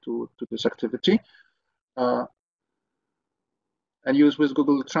feedback to this activity. And use with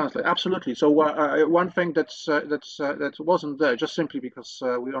Google Translate. Absolutely. So one thing that wasn't there, just simply because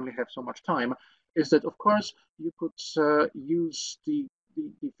we only have so much time, is that of course you could use the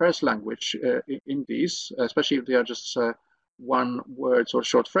first language in these, especially if they are just one words or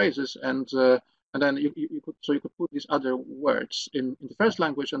short phrases, and then you could put these other words in the first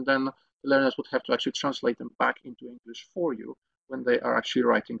language, and then the learners would have to actually translate them back into English for you when they are actually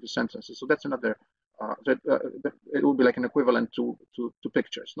writing the sentences. So that's another. It will be like an equivalent to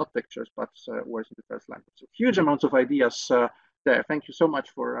pictures, not pictures, but words in the first language. So huge amounts of ideas there. Thank you so much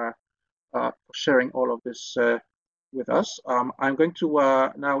for sharing all of this with us. I'm going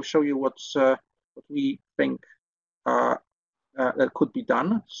to now show you what we think that could be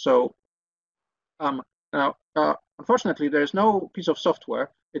done. So now, unfortunately, there is no piece of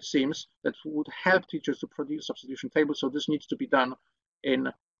software, it seems, that would help teachers to produce substitution tables. So this needs to be done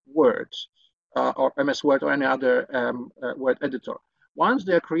in Word. Or MS Word or any other word editor. Once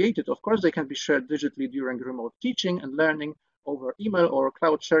they are created, of course, they can be shared digitally during remote teaching and learning over email or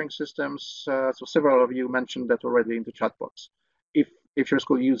cloud sharing systems. So several of you mentioned that already in the chat box, if your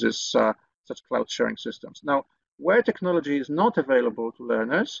school uses such cloud sharing systems. Now, where technology is not available to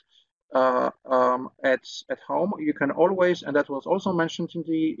learners at home, you can always, and that was also mentioned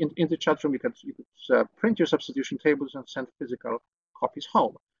in the chat room, you could print your substitution tables and send physical copies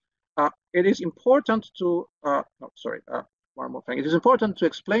home. It is important to, one more thing. It is important to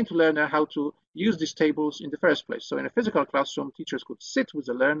explain to learner how to use these tables in the first place. So in a physical classroom, teachers could sit with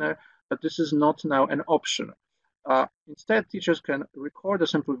the learner, but this is not now an option. Instead, teachers can record a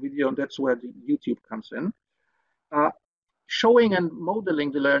simple video, and that's where the YouTube comes in, showing and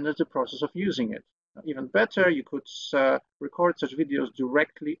modeling the learners the process of using it. Even better, you could record such videos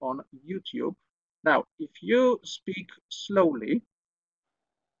directly on YouTube. Now, if you speak slowly,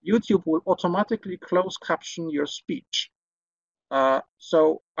 YouTube will automatically close caption your speech.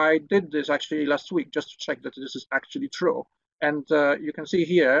 So I did this actually last week just to check that this is actually true. And you can see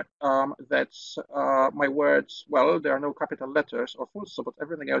here that my words, well, there are no capital letters or full stop, but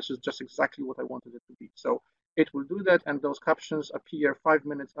everything else is just exactly what I wanted it to be. So it will do that, and those captions appear 5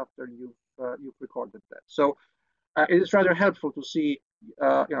 minutes after you've recorded that. So it is rather helpful to see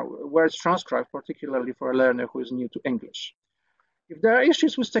words transcribed, particularly for a learner who is new to English. If there are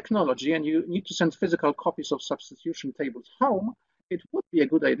issues with technology and you need to send physical copies of substitution tables home, it would be a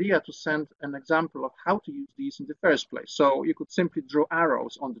good idea to send an example of how to use these in the first place. So you could simply draw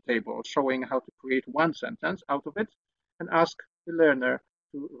arrows on the table showing how to create one sentence out of it and ask the learner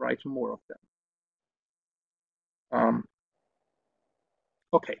to write more of them.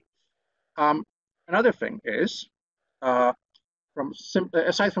 Okay. Another thing is,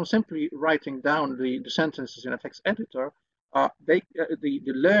 aside from simply writing down the sentences in a text editor, the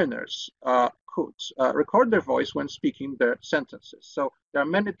learners could record their voice when speaking their sentences. So there are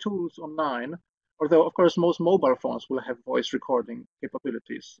many tools online, although of course most mobile phones will have voice recording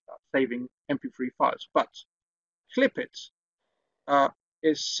capabilities, saving MP3 files. But Clip It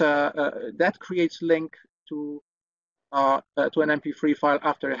that creates link to an MP3 file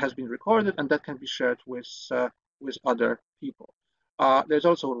after it has been recorded, and that can be shared with other people. There's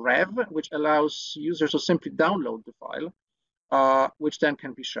also Rev, which allows users to simply download the file, which then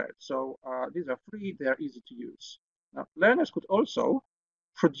can be shared. So these are free, they are easy to use. Now, learners could also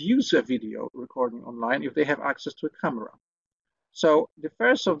produce a video recording online if they have access to a camera. So the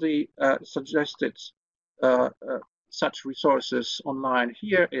first of the suggested such resources online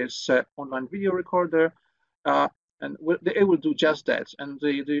here is online video recorder, and it will do just that. And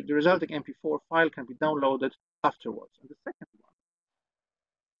the resulting MP4 file can be downloaded afterwards. And the second one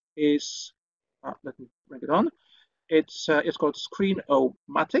is, let me bring it on. It's called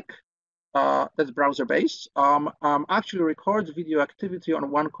Screen-O-Matic. That's browser-based. Actually records video activity on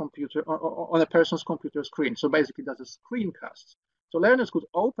one computer, on a person's computer screen. So basically, does a screencast. So learners could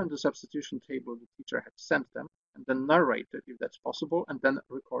open the substitution table the teacher had sent them, and then narrate it if that's possible, and then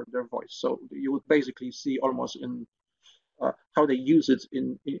record their voice. So you would basically see almost in how they use it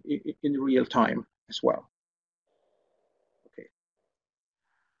in real time as well.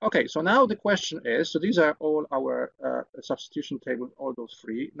 Okay, so now the question is, so these are all our substitution tables, all those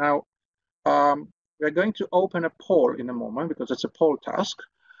three. Now, we're going to open a poll in a moment because it's a poll task.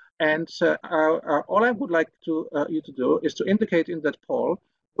 And all I would like you to do is to indicate in that poll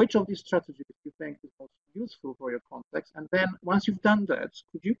which of these strategies you think is most useful for your context. And then once you've done that,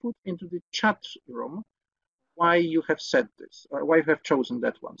 could you put into the chat room why you have said this, why you have chosen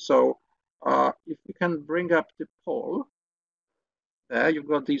that one. So if we can bring up the poll, there you've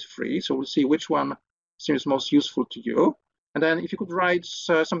got these three. So we'll see which one seems most useful to you. And then if you could write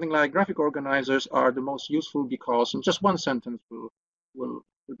something like graphic organizers are the most useful because, and just one sentence will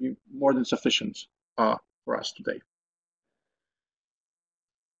be more than sufficient for us today.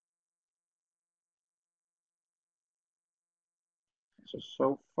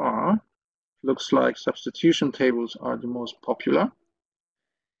 So far, looks like substitution tables are the most popular.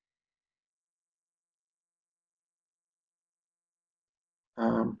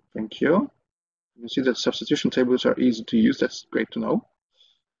 Thank you. You see that substitution tables are easy to use. That's great to know.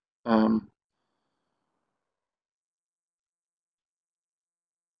 That's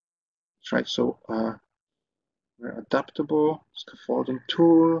right. So we're adaptable, scaffolding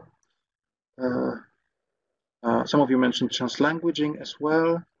tool. Some of you mentioned translanguaging as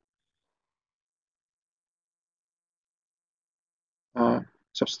well.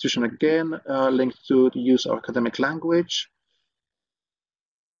 Substitution again, linked to the use of academic language.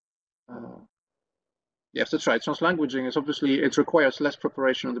 Yes, that's right. Translanguaging is obviously, it requires less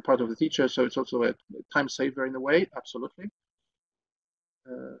preparation on the part of the teacher, so it's also a time saver in a way, absolutely.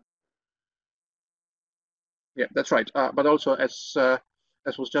 Yeah, that's right. But also, as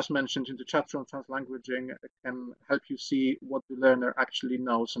was just mentioned in the chat room, translanguaging can help you see what the learner actually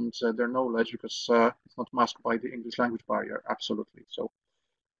knows and their knowledge, because it's not masked by the English language barrier, absolutely. So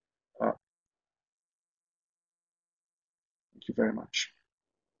thank you very much.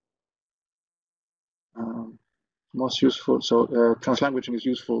 Most useful. So translanguaging is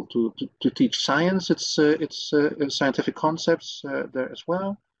useful to teach science. It's scientific concepts there as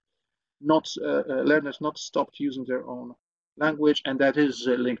well. Not learners not stopped using their own language, and that is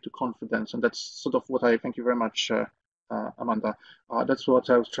linked to confidence. And that's sort of what I thank you very much, Amanda. That's what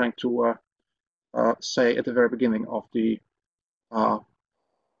I was trying to say at the very beginning of the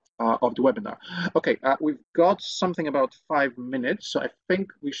webinar. Okay, we've got something about 5 minutes, so I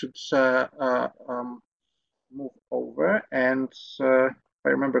think we should move over. And if I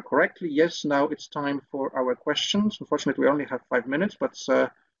remember correctly, yes, now it's time for our questions. Unfortunately, we only have 5 minutes, but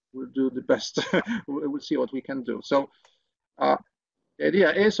we'll do the best. We'll see what we can do. So the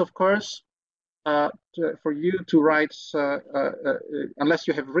idea is, of course, for you to write, unless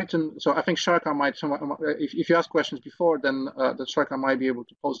you have written. So I think Sharka might, if you ask questions before, then the Sharka might be able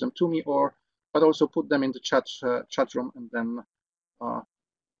to post them to me, but also put them in the chat room, and then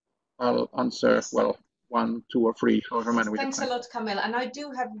I'll answer. Yes. Well, 1, 2, or 3, however many we have. Thanks a lot, Camille. And I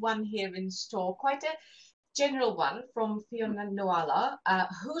do have one here in store, quite a general one from Fiona Noala.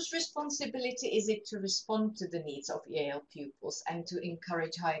 Whose responsibility is it to respond to the needs of EAL pupils and to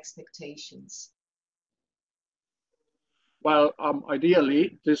encourage high expectations? Well,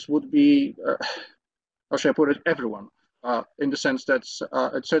 ideally, this would be, how should I put it, everyone, in the sense that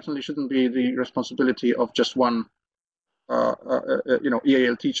it certainly shouldn't be the responsibility of just one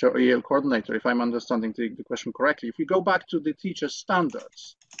EAL teacher or EAL coordinator, if I'm understanding the question correctly. If we go back to the teacher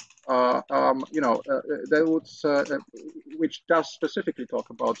standards, that would, which does specifically talk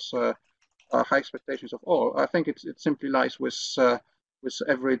about high expectations of all, I think it simply lies with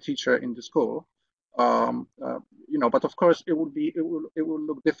every teacher in the school. But of course it will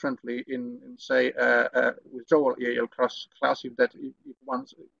look differently in say withdrawal EAL class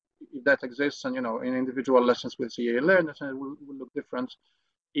if that exists, and in individual lessons with EAL learners, and it will look different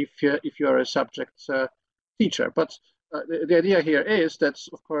if you are a subject teacher. But the idea here is that,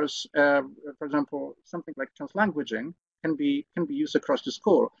 of course, for example, something like translanguaging can be used across the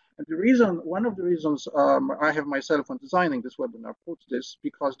school. And one of the reasons I have myself when designing this webinar put this,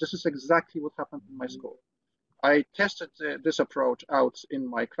 because this is exactly what happened in my school. I tested this approach out in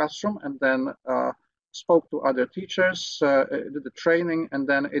my classroom, and then spoke to other teachers, did the training, and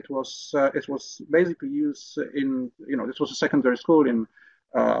then it was basically used in, this was a secondary school in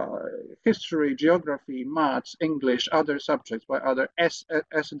history, geography, maths, English, other subjects by other as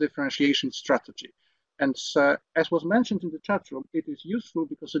a differentiation strategy. And as was mentioned in the chat room, it is useful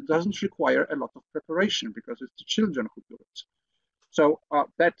because it doesn't require a lot of preparation, because it's the children who do it. So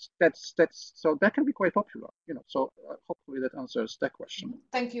so that can be quite popular, So hopefully that answers that question.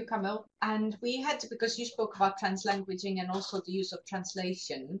 Thank you, Camille. And we had, because you spoke about translanguaging and also the use of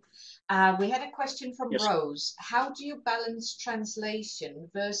translation, we had a question from Rose. How do you balance translation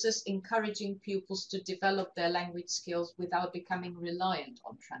versus encouraging pupils to develop their language skills without becoming reliant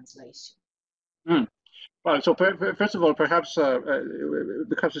on translation? Well, so first of all, perhaps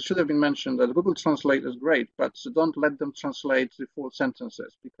because it should have been mentioned that Google Translate is great, but don't let them translate the full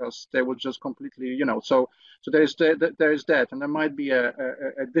sentences, because they will just completely, So there is that, and there might be a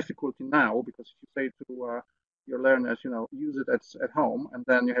difficulty now, because if you say to your learners, use it at home, and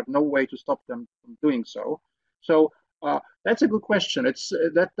then you have no way to stop them from doing so. So that's a good question. It's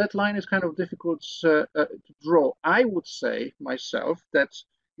that line is kind of difficult to draw. I would say myself that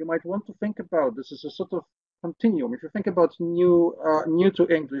you might want to think about this as a sort of continuum. If you think about new to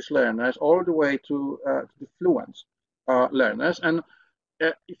English learners all the way to the fluent learners, and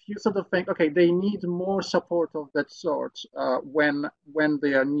if you sort of think, okay, they need more support of that sort when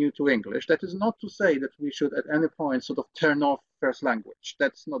they are new to English, that is not to say that we should at any point sort of turn off first language.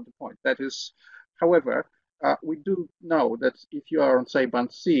 That's not the point. That is, however, we do know that if you are on, say,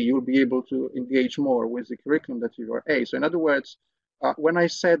 Band C, you'll be able to engage more with the curriculum that you are A. So in other words, when I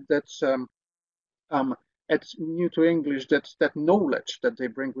said that it's new to English, that knowledge that they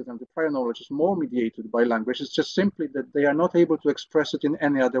bring with them, the prior knowledge, is more mediated by language. It's just simply that they are not able to express it in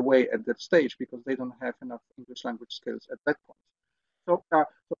any other way at that stage, because they don't have enough English language skills at that point. So,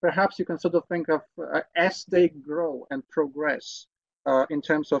 so perhaps you can sort of think of as they grow and progress in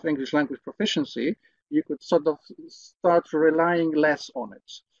terms of English language proficiency, you could sort of start relying less on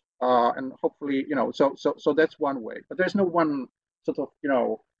it. And hopefully, so that's one way. But there's no one sort of,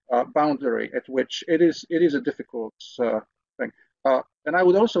 boundary at which it is a difficult thing. And I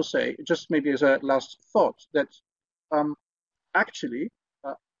would also say, just maybe as a last thought, that actually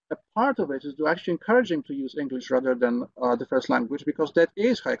a part of it is to actually encourage them to use English rather than the first language, because that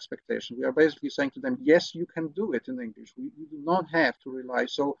is high expectation. We are basically saying to them, yes, you can do it in English. You do not have to rely.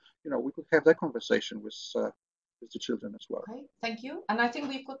 So, we could have that conversation with the children as well. Okay, thank you. And I think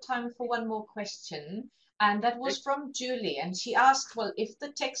we've got time for one more question. And that was from Julie. And she asked, well, if the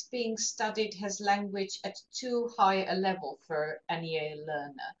text being studied has language at too high a level for an EAL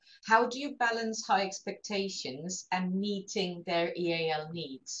learner, how do you balance high expectations and meeting their EAL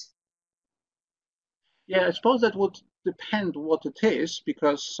needs? Yeah, I suppose that would depend what it is,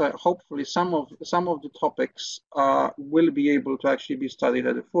 because hopefully some of the topics will be able to actually be studied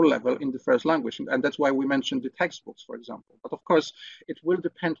at a full level in the first language. And that's why we mentioned the textbooks, for example. But of course, it will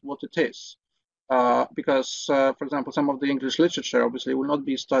depend what it is. Because, for example, some of the English literature obviously will not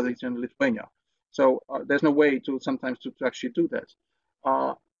be studied in Lithuania, so there's no way to sometimes to actually do that.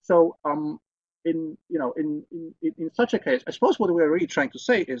 In such a case, I suppose what we're really trying to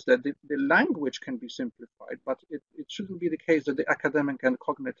say is that the language can be simplified, but it shouldn't be the case that the academic and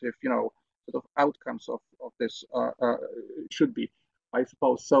cognitive, sort of outcomes of this should be, I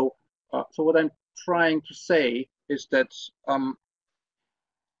suppose. So, so what I'm trying to say is that.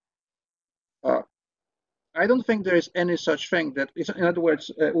 I don't think there is any such thing that is, in other words,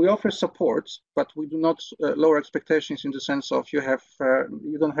 we offer support, but we do not lower expectations in the sense of you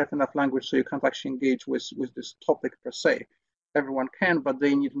don't have enough language, so you can't actually engage with this topic per se. Everyone can, but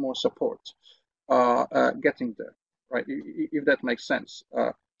they need more support getting there, right? If that makes sense.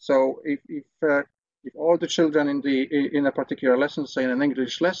 So if all the children in a particular lesson, say in an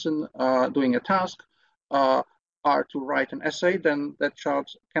English lesson, doing a task, are to write an essay, then that child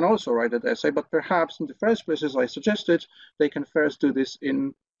can also write that essay. But perhaps in the first place, as I suggested, they can first do this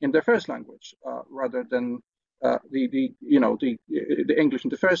in their first language rather than the English in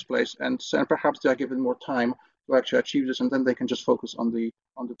the first place, and perhaps they are given more time to actually achieve this, and then they can just focus on the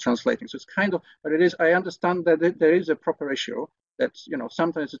translating. So it's kind of, but it is. I understand that there is a proper ratio. That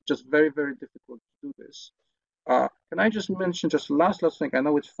sometimes it's just very, very difficult to do this. Can I just mention just last thing? I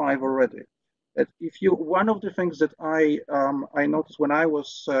know it's 5 already. That one of the things that I noticed when I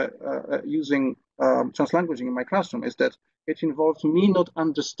was using translanguaging in my classroom is that it involves me not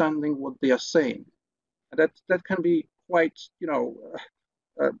understanding what they are saying. And that can be quite,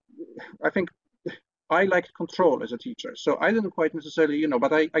 I think I liked control as a teacher. So I didn't quite necessarily,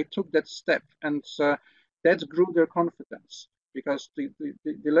 but I took that step, and that grew their confidence, because the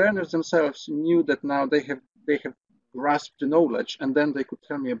learners themselves knew that now they have grasped the knowledge, and then they could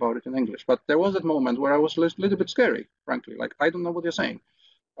tell me about it in English. But there was that moment where I was a little bit scary, frankly, like I don't know what you're saying.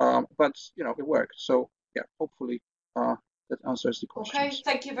 But it worked. So yeah, hopefully that answers the question. Okay,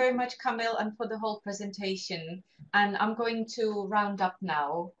 thank you very much, Camille, and for the whole presentation. And I'm going to round up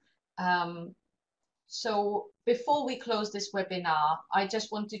now. So before we close this webinar, I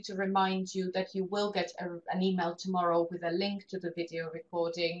just wanted to remind you that you will get an email tomorrow with a link to the video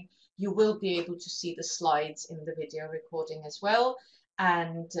recording. You will be able to see the slides in the video recording as well.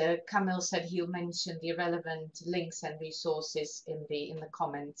 And Camille said he'll mention the relevant links and resources in the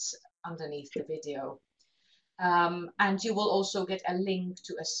comments underneath the video. And you will also get a link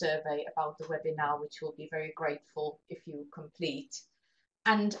to a survey about the webinar, which we'll be very grateful if you complete.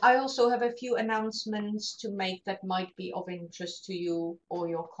 And I also have a few announcements to make that might be of interest to you or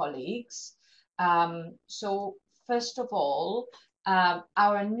your colleagues. So first of all,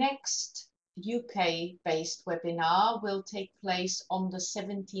 our next UK-based webinar will take place on the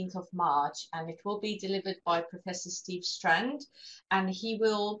 17th of March, and it will be delivered by Professor Steve Strand, and he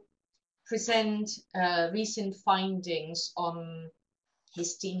will present recent findings on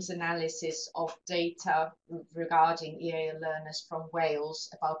his team's analysis of data regarding EAL learners from Wales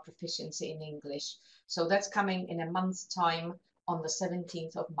about proficiency in English. So that's coming in a month's time on the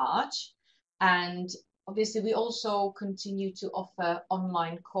 17th of March. And obviously we also continue to offer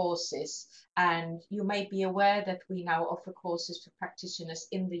online courses, and you may be aware that we now offer courses for practitioners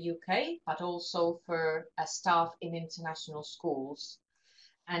in the UK, but also for staff in international schools.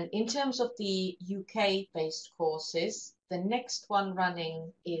 And in terms of the UK-based courses, the next one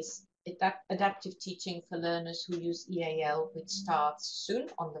running is Adaptive Teaching for Learners who use EAL, which starts soon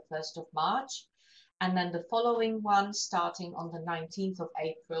on the 1st of March. And then the following one, starting on the 19th of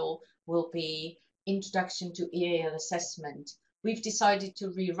April, will be Introduction to EAL Assessment. We've decided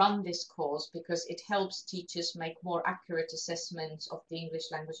to rerun this course because it helps teachers make more accurate assessments of the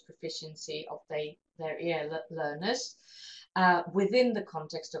English language proficiency of their EAL learners. Within the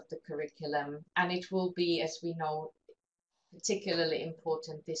context of the curriculum, and it will be, as we know, particularly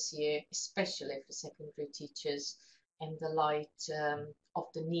important this year, especially for secondary teachers, in the light of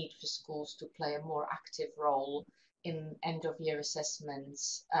the need for schools to play a more active role in end-of-year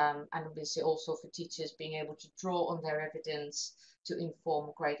assessments, and obviously also for teachers being able to draw on their evidence to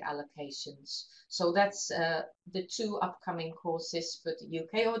inform grade allocations. So that's the two upcoming courses for the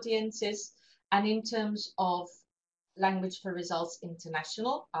UK audiences. And in terms of Language for Results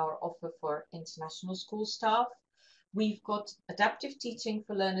International, our offer for international school staff, we've got Adaptive Teaching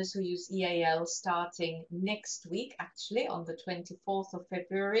for Learners who use EAL starting next week, actually on the 24th of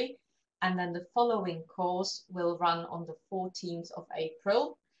February. And then the following course will run on the 14th of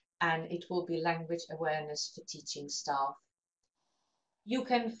April, and it will be Language Awareness for Teaching Staff. You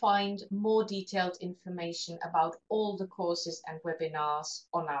can find more detailed information about all the courses and webinars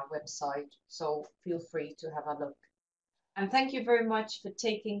on our website, so feel free to have a look. And thank you very much for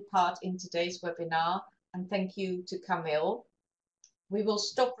taking part in today's webinar, and thank you to Camille. We will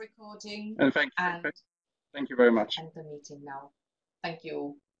stop recording and thank you very much. End the meeting now. Thank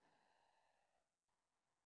you.